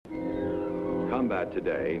Combat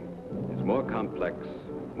today is more complex,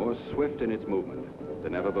 more swift in its movement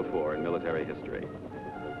than ever before in military history.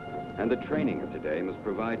 And the training of today must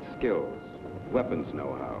provide skills, weapons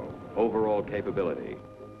know-how, overall capability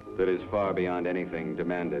that is far beyond anything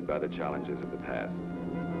demanded by the challenges of the past.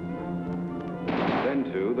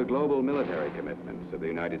 Then, too, the global military commitments of the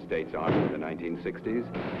United States Army in the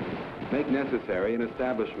 1960s make necessary an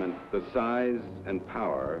establishment the size and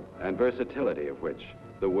power and versatility of which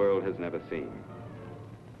the world has never seen.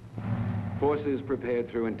 Forces prepared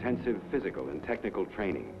through intensive physical and technical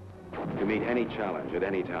training to meet any challenge at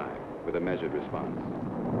any time with a measured response.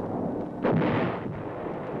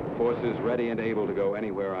 Forces ready and able to go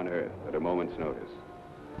anywhere on Earth at a moment's notice,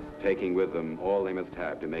 taking with them all they must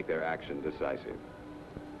have to make their action decisive.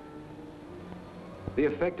 The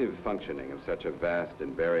effective functioning of such a vast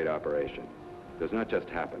and varied operation does not just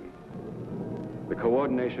happen. The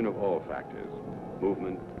coordination of all factors,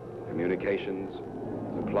 movement, communications,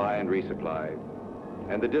 supply and resupply,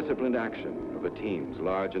 and the disciplined action of the teams,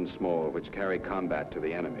 large and small, which carry combat to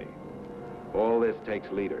the enemy, all this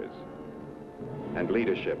takes leaders, and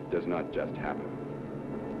leadership does not just happen.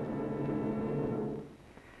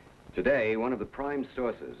 Today, one of the prime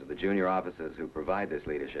sources of the junior officers who provide this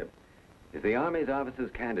leadership is the Army's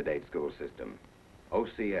Officers Candidate School System,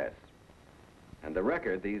 OCS. And the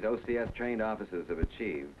record these OCS-trained officers have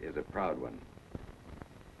achieved is a proud one.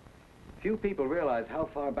 Few people realize how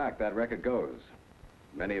far back that record goes.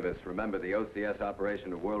 Many of us remember the OCS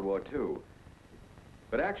operation of World War II.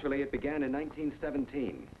 But actually, it began in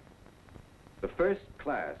 1917. The first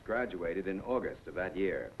class graduated in August of that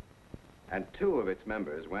year, and 2 of its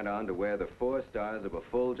members went on to wear the 4 stars of a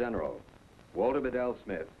full general, Walter Bedell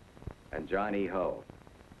Smith and John E. Hull.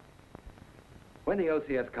 When the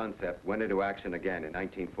OCS concept went into action again in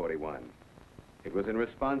 1941, it was in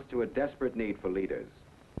response to a desperate need for leaders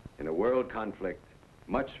in a world conflict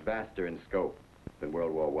much vaster in scope than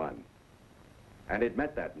World War I. And it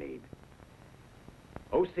met that need.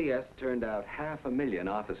 OCS turned out 500,000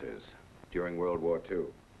 officers during World War II.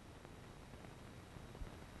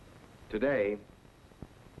 Today,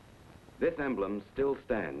 this emblem still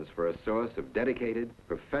stands for a source of dedicated,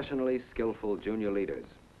 professionally skillful junior leaders.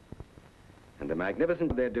 And the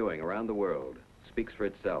magnificent they're doing around the world speaks for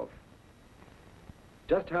itself.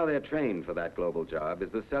 Just how they're trained for that global job is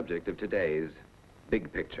the subject of today's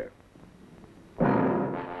Big Picture.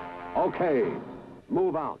 Okay,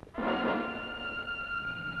 move out.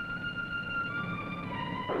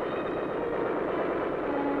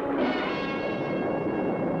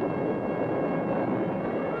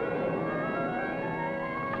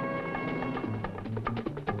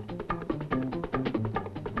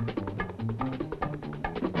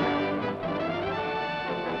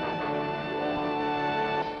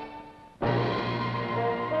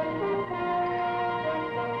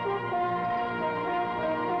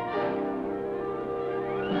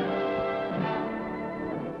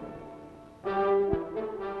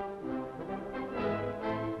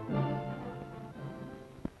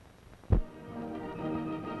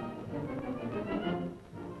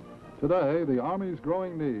 Today, the Army's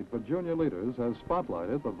growing need for junior leaders has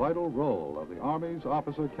spotlighted the vital role of the Army's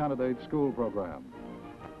Officer Candidate School program.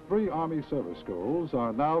 3 Army service schools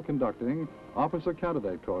are now conducting officer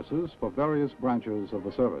candidate courses for various branches of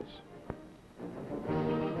the service.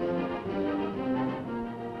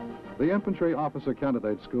 The Infantry Officer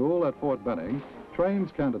Candidate School at Fort Benning trains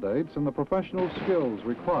candidates in the professional skills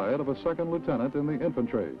required of a second lieutenant in the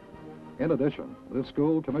infantry. In addition, this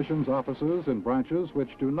school commissions officers in branches which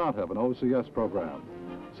do not have an OCS program,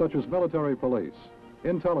 such as military police,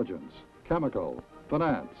 intelligence, chemical,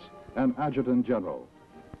 finance, and adjutant general.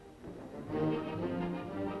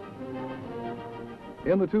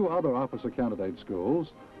 In the 2 other officer candidate schools,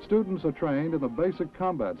 students are trained in the basic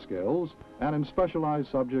combat skills and in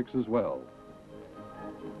specialized subjects as well.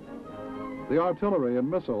 The Artillery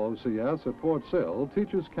and Missile OCS at Fort Sill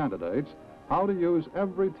teaches candidates how to use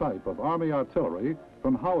every type of Army artillery,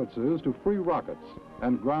 from howitzers to free rockets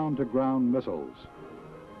and ground-to-ground missiles.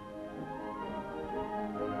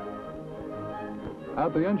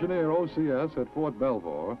 At the Engineer OCS at Fort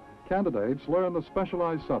Belvoir, candidates learn the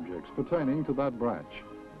specialized subjects pertaining to that branch: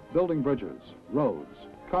 building bridges, roads,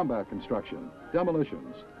 combat construction,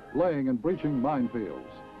 demolitions, laying and breaching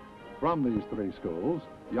minefields. From these 3 schools,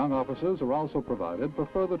 young officers are also provided for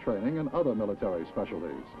further training in other military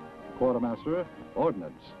specialties: quartermaster,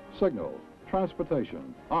 ordnance, signal,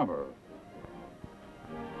 transportation, armor.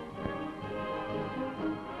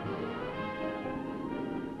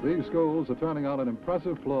 These schools are turning out an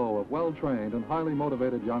impressive flow of well-trained and highly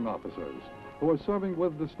motivated young officers who are serving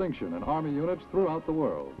with distinction in Army units throughout the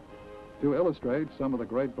world. To illustrate some of the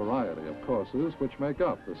great variety of courses which make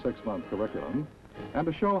up the 6-month curriculum, and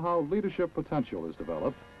to show how leadership potential is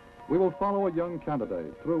developed, we will follow a young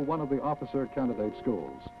candidate through one of the officer candidate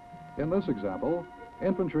schools. In this example,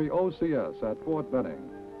 infantry OCS at Fort Benning.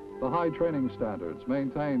 The high training standards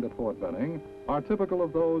maintained at Fort Benning are typical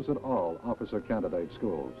of those at all officer candidate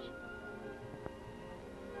schools.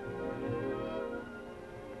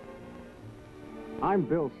 I'm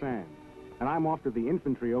Bill Sands, and I'm off to the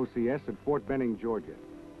infantry OCS at Fort Benning, Georgia.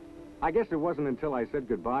 I guess it wasn't until I said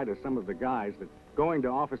goodbye to some of the guys that going to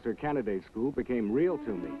officer candidate school became real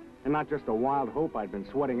to me, and not just a wild hope I'd been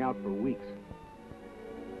sweating out for weeks.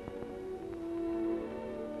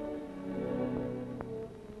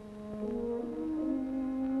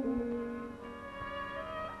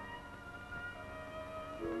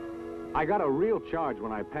 I got a real charge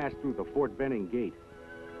when I passed through the Fort Benning gate.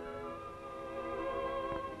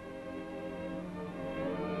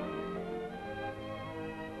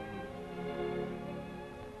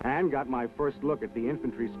 And got my first look at the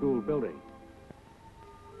infantry school building.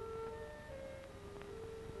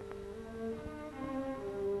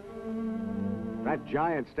 That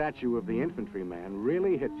giant statue of the infantryman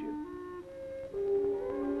really hits you.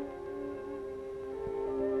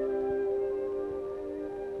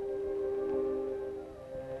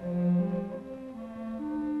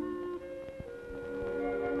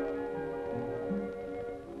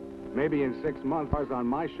 Maybe in 6 months, bars on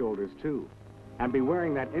my shoulders, too. And be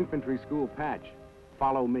wearing that infantry school patch,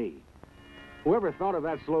 "Follow me." Whoever thought of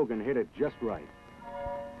that slogan hit it just right.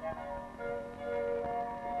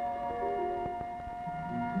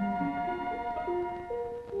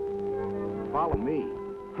 Follow me.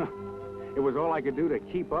 It was all I could do to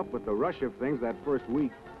keep up with the rush of things that first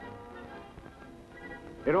week.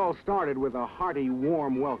 It all started with a hearty,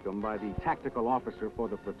 warm welcome by the tactical officer for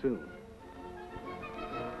the platoon.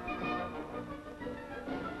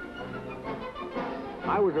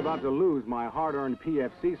 I was about to lose my hard-earned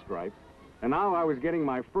PFC stripes, and now I was getting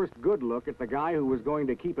my first good look at the guy who was going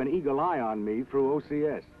to keep an eagle eye on me through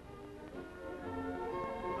OCS.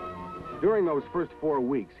 During those first 4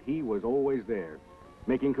 weeks, he was always there,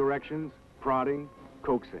 making corrections, prodding,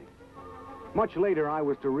 coaxing. Much later, I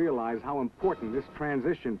was to realize how important this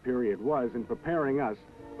transition period was in preparing us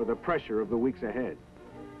for the pressure of the weeks ahead.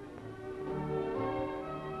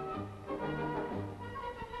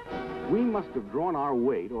 We must have drawn our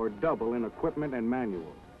weight or double in equipment and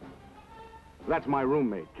manuals. That's my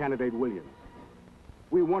roommate, Candidate Williams.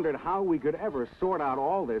 We wondered how we could ever sort out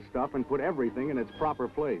all this stuff and put everything in its proper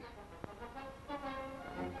place.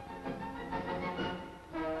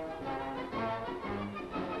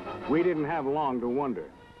 We didn't have long to wonder.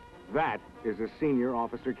 That is a senior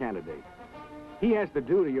officer candidate. He has the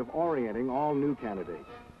duty of orienting all new candidates.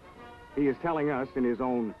 He is telling us in his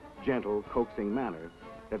own gentle, coaxing manner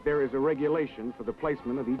that there is a regulation for the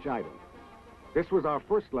placement of each item. This was our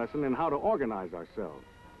first lesson in how to organize ourselves,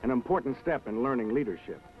 an important step in learning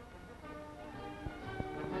leadership.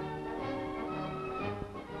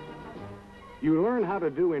 You learn how to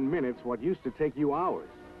do in minutes what used to take you hours,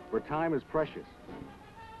 where time is precious.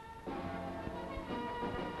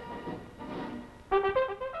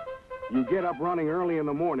 You get up running early in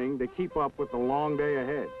the morning to keep up with the long day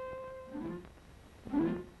ahead.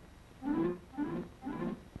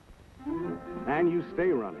 And you stay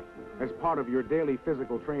running as part of your daily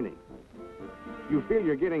physical training. You feel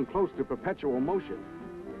you're getting close to perpetual motion.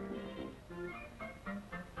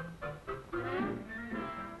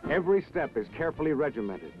 Every step is carefully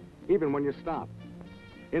regimented, even when you stop.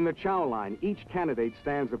 In the chow line, each candidate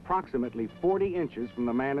stands approximately 40 inches from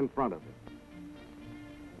the man in front of him.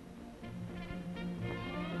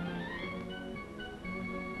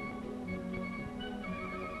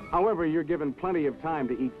 However, you're given plenty of time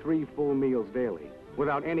to eat 3 full meals daily,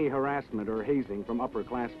 without any harassment or hazing from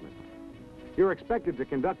upperclassmen. You're expected to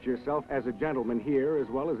conduct yourself as a gentleman here as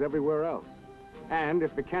well as everywhere else. And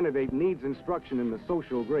if the candidate needs instruction in the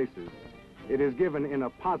social graces, it is given in a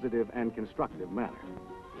positive and constructive manner.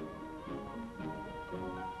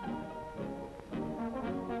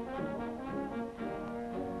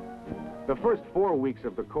 The first 4 weeks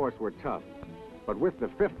of the course were tough, but with the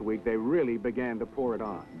 5th week, they really began to pour it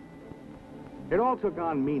on. It all took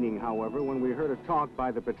on meaning, however, when we heard a talk by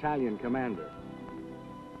the battalion commander.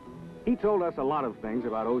 He told us a lot of things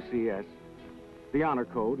about OCS, the honor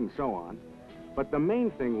code, and so on, but the main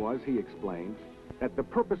thing was, he explained, that the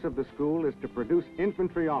purpose of the school is to produce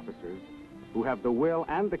infantry officers who have the will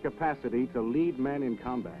and the capacity to lead men in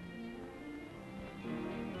combat.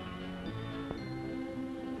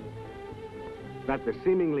 that the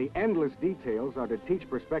seemingly endless details are to teach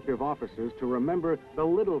prospective officers to remember the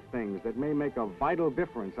little things that may make a vital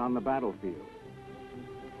difference on the battlefield.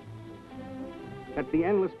 That the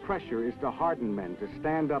endless pressure is to harden men to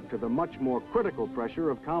stand up to the much more critical pressure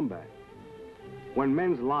of combat, when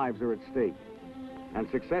men's lives are at stake, and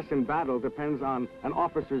success in battle depends on an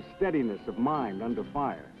officer's steadiness of mind under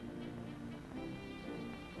fire.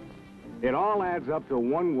 It all adds up to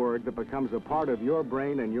one word that becomes a part of your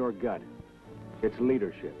brain and your gut. It's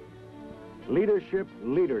leadership. Leadership,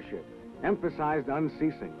 leadership, emphasized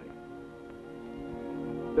unceasingly.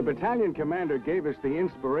 The battalion commander gave us the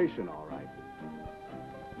inspiration, all right.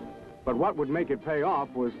 But what would make it pay off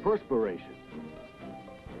was perspiration.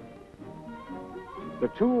 The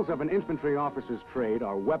tools of an infantry officer's trade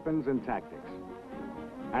are weapons and tactics,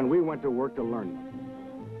 and we went to work to learn them.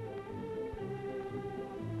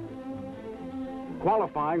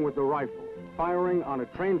 Qualifying with the rifle, firing on a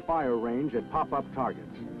trained fire range at pop-up targets.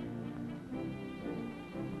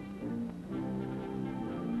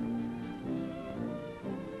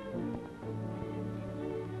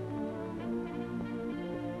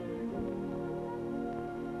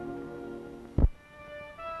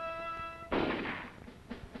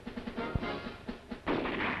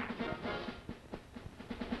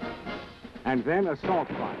 And then assault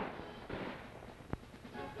fire.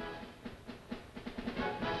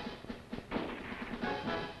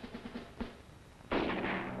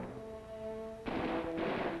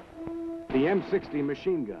 The M60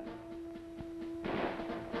 machine gun.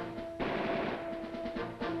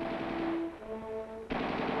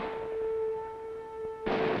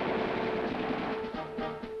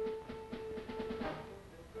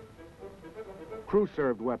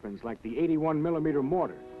 Crew-served weapons like the 81mm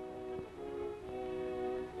mortar.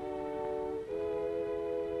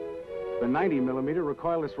 The 90mm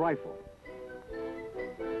recoilless rifle.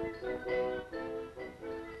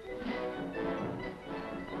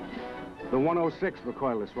 The 106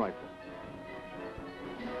 recoilless rifle.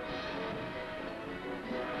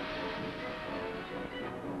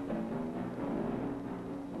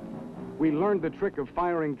 We learned the trick of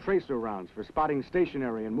firing tracer rounds for spotting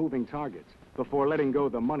stationary and moving targets before letting go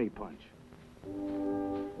the money punch.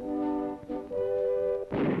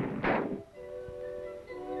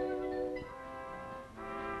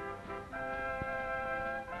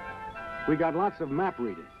 We got lots of map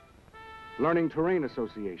reading, learning terrain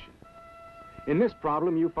association. In this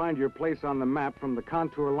problem, you find your place on the map from the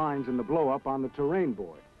contour lines in the blow-up on the terrain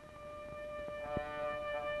board.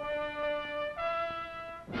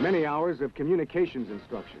 Many hours of communications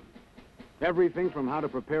instruction. Everything from how to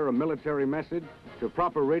prepare a military message to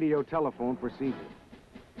proper radio telephone procedure.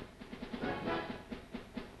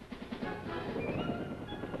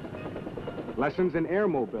 Lessons in air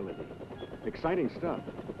mobility. Exciting stuff.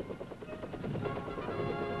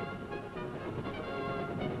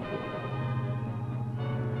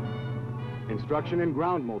 Instruction in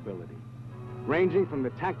ground mobility, ranging from the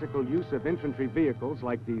tactical use of infantry vehicles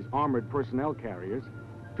like these armored personnel carriers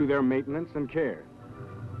to their maintenance and care.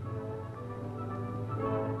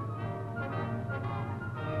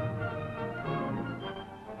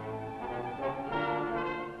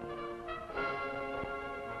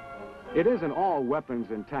 It isn't all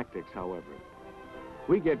weapons and tactics, however.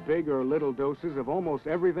 We get big or little doses of almost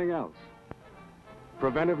everything else.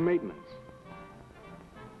 Preventive maintenance.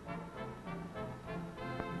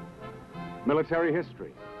 Military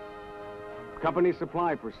history. Company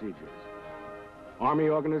supply procedures. Army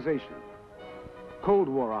organization. Cold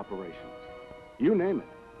War operations. You name it.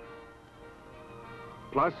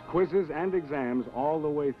 Plus quizzes and exams all the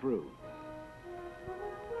way through.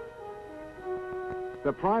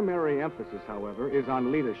 The primary emphasis, however, is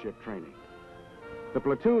on leadership training. The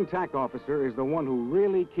platoon TAC officer is the one who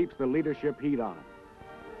really keeps the leadership heat on.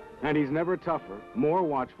 And he's never tougher, more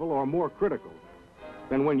watchful, or more critical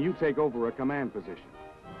than when you take over a command position.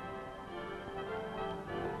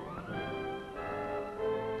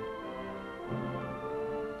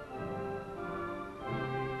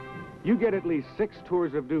 You get at least 6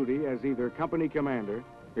 tours of duty as either company commander,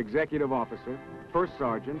 executive officer, first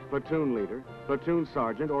sergeant, platoon leader, platoon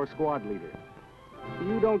sergeant, or squad leader.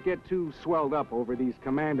 You don't get too swelled up over these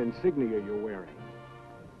command insignia you're wearing.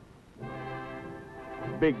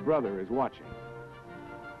 Big Brother is watching.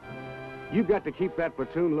 You've got to keep that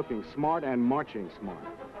platoon looking smart and marching smart.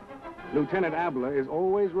 Lieutenant Abla is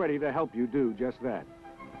always ready to help you do just that.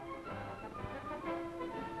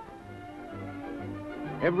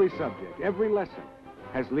 Every subject, every lesson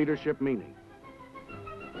has leadership meaning.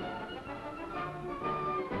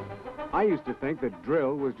 I used to think that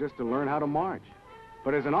drill was just to learn how to march.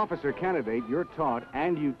 But as an officer candidate, you're taught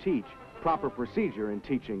and you teach proper procedure in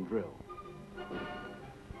teaching drill.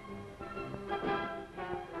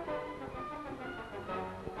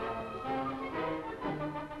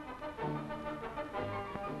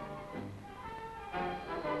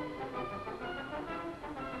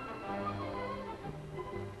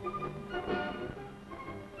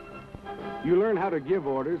 You learn how to give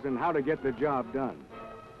orders and how to get the job done.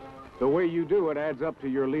 The way you do it adds up to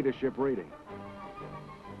your leadership rating.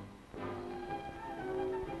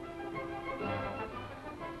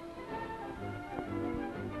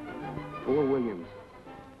 Poor Williams.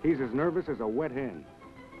 He's as nervous as a wet hen.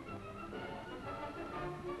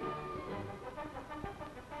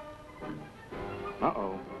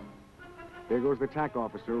 Uh-oh. There goes the TAC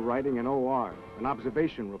officer writing an OR, an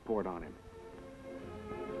observation report on him.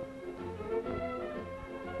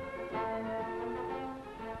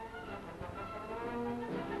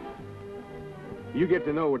 You get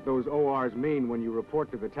to know what those ORs mean when you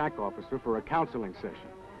report to the TAC officer for a counseling session.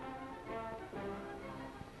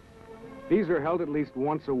 These are held at least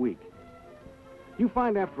once a week. You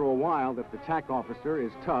find after a while that the TAC officer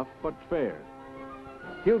is tough but fair.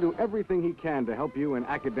 He'll do everything he can to help you in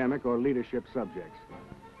academic or leadership subjects.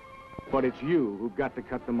 But it's you who've got to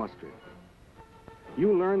cut the mustard.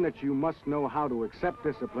 You learn that you must know how to accept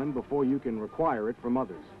discipline before you can require it from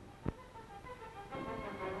others.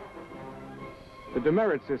 The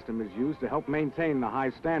demerit system is used to help maintain the high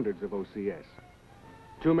standards of OCS.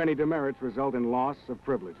 Too many demerits result in loss of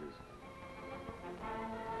privileges.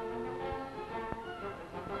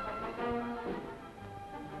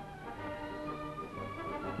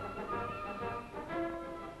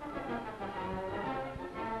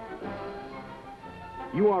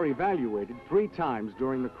 You are evaluated 3 times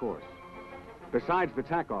during the course. Besides the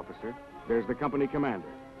TAC officer, there's the company commander.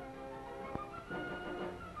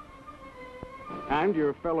 And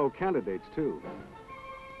your fellow candidates, too.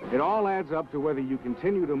 It all adds up to whether you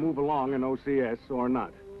continue to move along in OCS or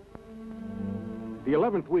not. The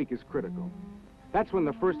 11th week is critical. That's when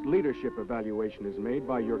the first leadership evaluation is made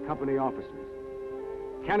by your company officers.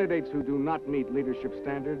 Candidates who do not meet leadership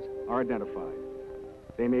standards are identified.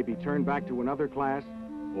 They may be turned back to another class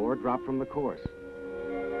or dropped from the course.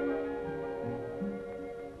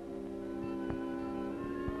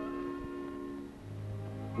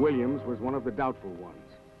 Williams was one of the doubtful ones.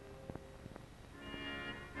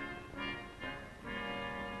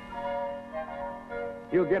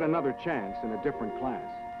 He'll get another chance in a different class.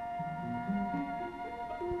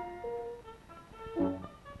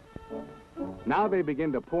 Now they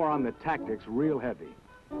begin to pour on the tactics real heavy.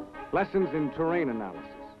 Lessons in terrain analysis.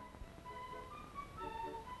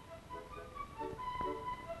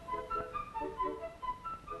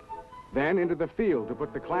 Then into the field to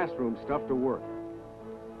put the classroom stuff to work.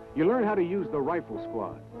 You learn how to use the rifle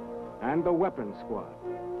squad and the weapons squad,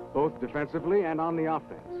 both defensively and on the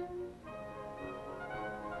offense.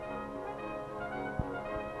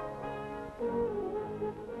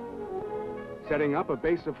 Setting up a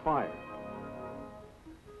base of fire.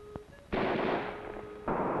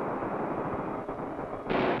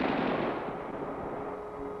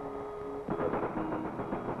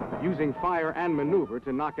 Using fire and maneuver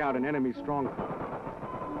to knock out an enemy stronghold.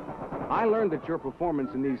 I learned that your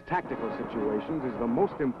performance in these tactical situations is the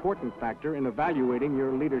most important factor in evaluating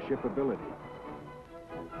your leadership ability.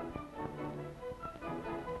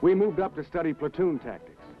 We moved up to study platoon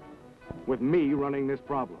tactics, with me running this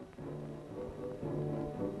problem.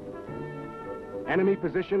 Enemy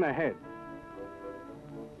position ahead.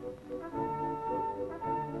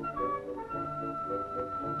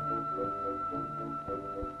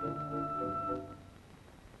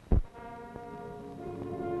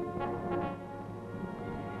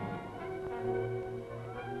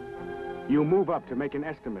 You move up to make an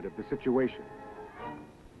estimate of the situation.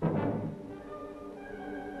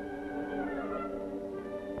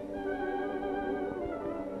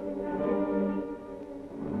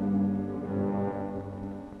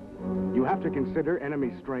 You have to consider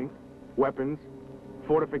enemy strength, weapons,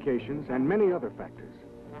 fortifications, and many other factors.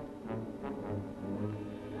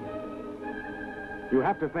 You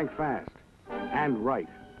have to think fast and right.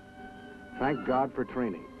 Thank God for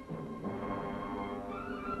training.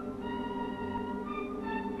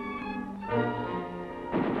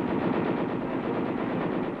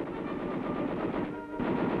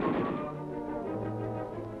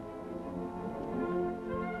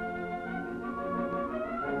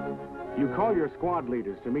 You call your squad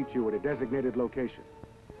leaders to meet you at a designated location.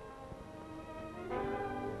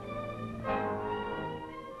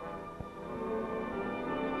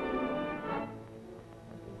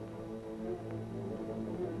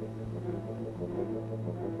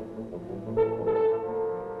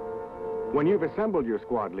 when you've assembled your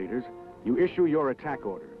squad leaders, you issue your attack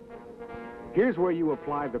order. Here's where you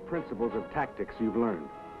apply the principles of tactics you've learned.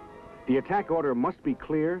 The attack order must be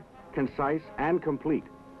clear, concise, and complete,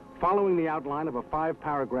 following the outline of a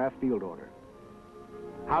 5-paragraph field order.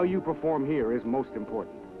 How you perform here is most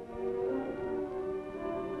important.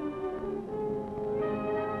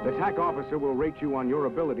 The TAC officer will rate you on your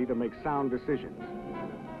ability to make sound decisions.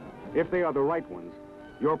 If they are the right ones,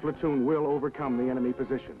 your platoon will overcome the enemy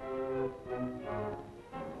position.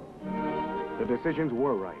 The decisions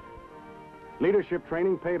were right. Leadership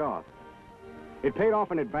training paid off. It paid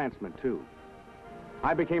off in advancement, too.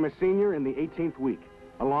 I became a senior in the 18th week,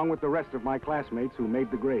 along with the rest of my classmates who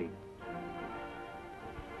made the grade.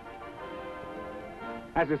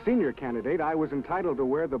 As a senior candidate, I was entitled to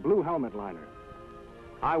wear the blue helmet liner.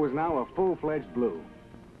 I was now a full-fledged blue.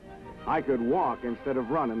 I could walk instead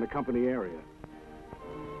of run in the company area.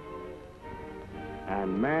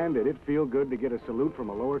 And man, did it feel good to get a salute from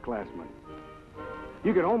a lower classman.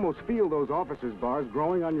 You could almost feel those officers' bars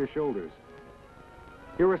growing on your shoulders.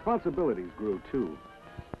 Your responsibilities grew, too.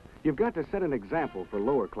 You've got to set an example for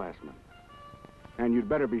lower classmen. And you'd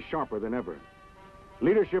better be sharper than ever.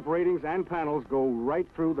 Leadership ratings and panels go right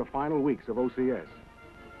through the final weeks of OCS.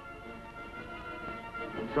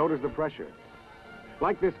 So does the pressure.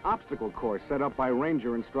 Like this obstacle course set up by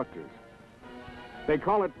Ranger instructors. They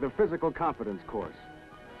call it the Physical Confidence Course,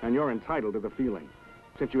 and you're entitled to the feeling,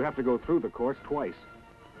 since you have to go through the course twice.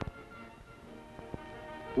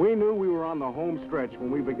 We knew we were on the home stretch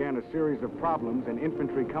when we began a series of problems in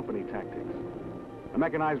infantry company tactics. A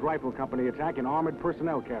mechanized rifle company attack in armored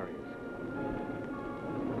personnel carriers.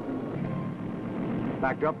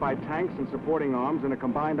 Backed up by tanks and supporting arms in a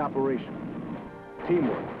combined operation.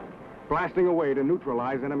 Teamwork, blasting away to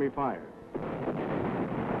neutralize enemy fire.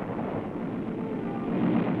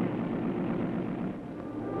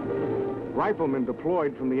 Riflemen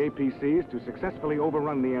deployed from the APCs to successfully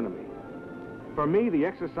overrun the enemy. For me, the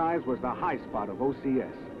exercise was the high spot of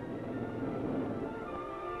OCS.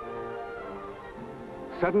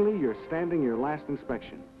 Suddenly, you're standing your last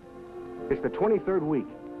inspection. It's the 23rd week.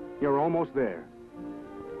 You're almost there.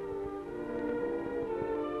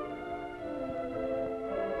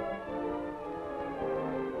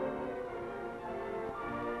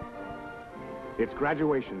 It's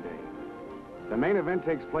graduation day. The main event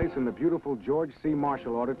takes place in the beautiful George C.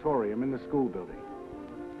 Marshall Auditorium in the school building.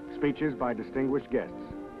 Speeches by distinguished guests.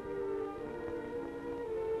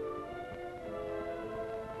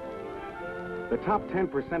 The top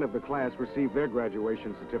 10% of the class receive their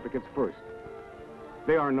graduation certificates first.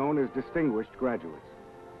 They are known as distinguished graduates.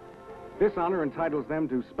 This honor entitles them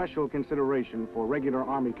to special consideration for regular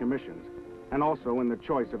Army commissions and also in the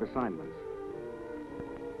choice of assignments.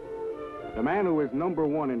 The man who is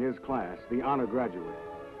 #1 in his class, the honor graduate,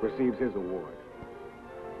 receives his award.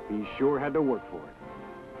 He sure had to work for it.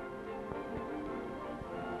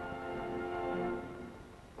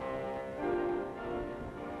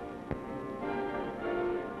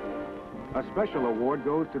 A special award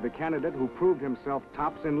goes to the candidate who proved himself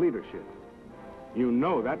tops in leadership. You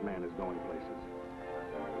know that man is going places.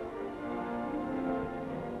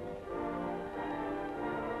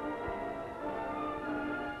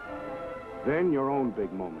 Then your own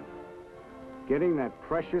big moment. Getting that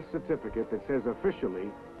precious certificate that says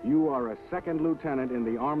officially you are a 2nd lieutenant in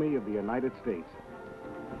the Army of the United States.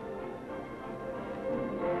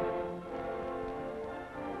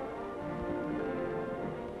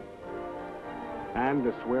 And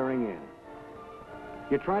the swearing in.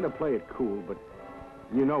 You try to play it cool, but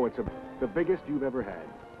you know it's the biggest you've ever had.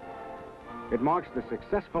 It marks the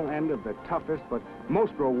successful end of the toughest but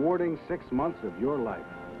most rewarding 6 months of your life.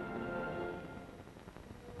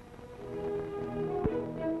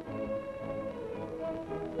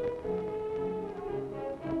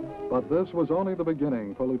 But this was only the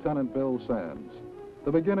beginning for Lieutenant Bill Sands,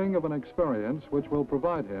 the beginning of an experience which will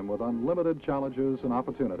provide him with unlimited challenges and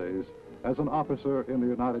opportunities as an officer in the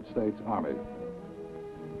United States Army.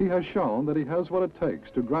 He has shown that he has what it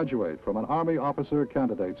takes to graduate from an Army Officer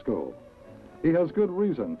Candidate School. He has good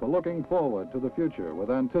reason for looking forward to the future with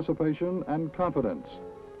anticipation and confidence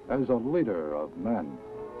as a leader of men.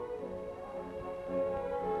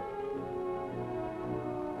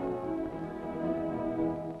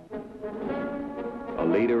 A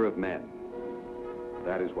leader of men.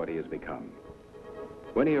 That is what he has become.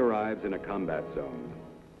 When he arrives in a combat zone,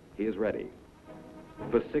 he is ready.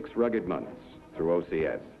 For 6 rugged months through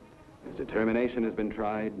OCS, his determination has been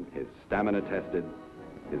tried, his stamina tested,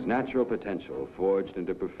 his natural potential forged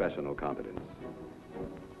into professional competence.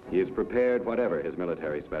 He is prepared, whatever his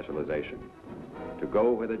military specialization, to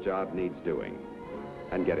go where the job needs doing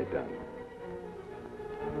and get it done.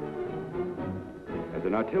 As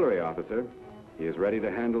an artillery officer, he is ready to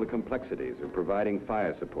handle the complexities of providing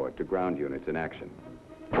fire support to ground units in action.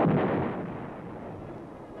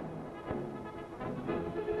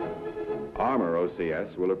 Armor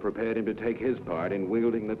OCS will have prepared him to take his part in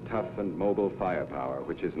wielding the tough and mobile firepower,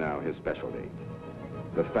 which is now his specialty.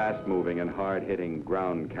 The fast-moving and hard-hitting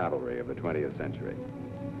ground cavalry of the 20th century.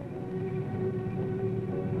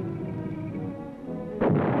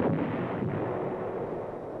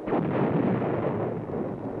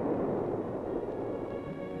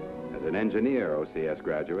 As an engineer OCS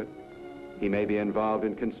graduate, he may be involved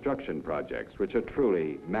in construction projects which are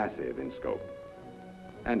truly massive in scope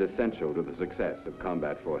and essential to the success of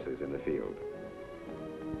combat forces in the field.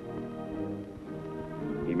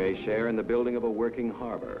 He may share in the building of a working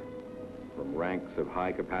harbor, from ranks of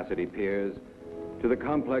high-capacity piers to the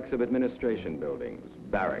complex of administration buildings,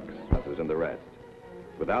 barracks, others, and the rest,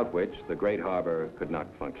 without which the great harbor could not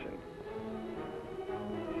function.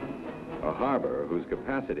 A harbor whose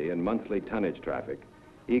capacity and monthly tonnage traffic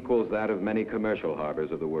equals that of many commercial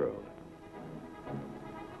harbors of the world.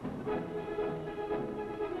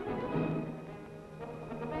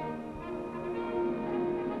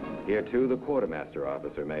 Here, too, the quartermaster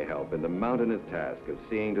officer may help in the mountainous task of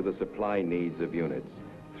seeing to the supply needs of units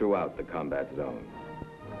throughout the combat zone.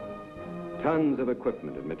 Tons of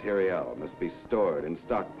equipment and materiel must be stored and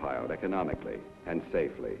stockpiled economically and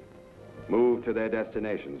safely, moved to their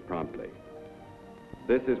destinations promptly.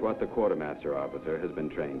 This is what the quartermaster officer has been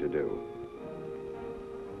trained to do.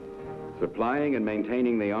 Supplying and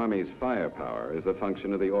maintaining the Army's firepower is the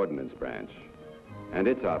function of the Ordnance Branch, and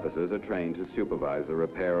its officers are trained to supervise the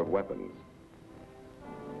repair of weapons,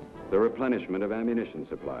 the replenishment of ammunition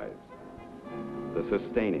supplies, the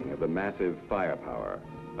sustaining of the massive firepower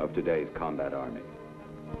of today's combat army.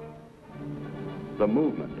 The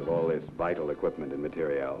movement of all this vital equipment and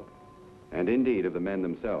materiel, and indeed of the men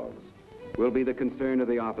themselves, will be the concern of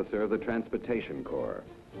the officer of the Transportation Corps.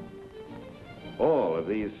 All of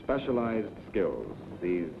these specialized skills,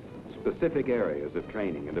 these specific areas of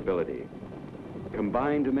training and ability,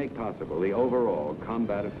 combine to make possible the overall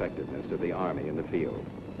combat effectiveness of the Army in the field.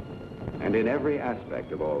 And in every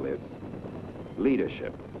aspect of all this,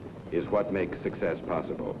 leadership is what makes success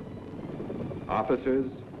possible.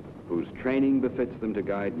 Officers whose training befits them to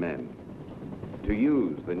guide men, to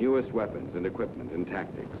use the newest weapons and equipment and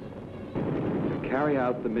tactics, to carry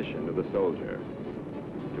out the mission of the soldier,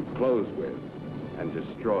 to close with and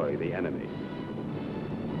destroy the enemy.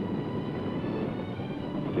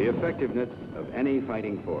 The effectiveness of any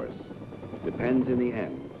fighting force depends in the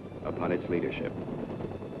end upon its leadership.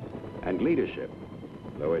 And leadership,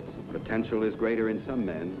 though its potential is greater in some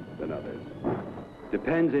men than others,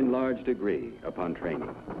 depends in large degree upon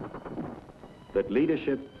training. That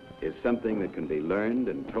leadership is something that can be learned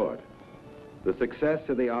and taught. The success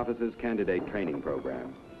of the Officers Candidate Training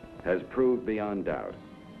Program has proved beyond doubt,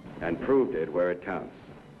 and proved it where it counts,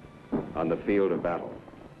 on the field of battle.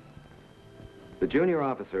 The junior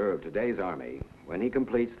officer of today's Army, when he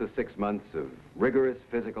completes the 6 months of rigorous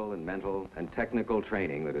physical and mental and technical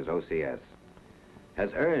training that is OCS, has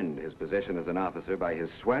earned his position as an officer by his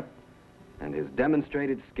sweat and his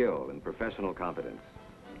demonstrated skill and professional competence.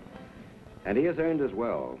 And he has earned as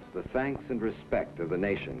well the thanks and respect of the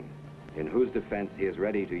nation, in whose defense he is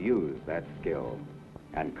ready to use that skill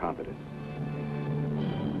and competence.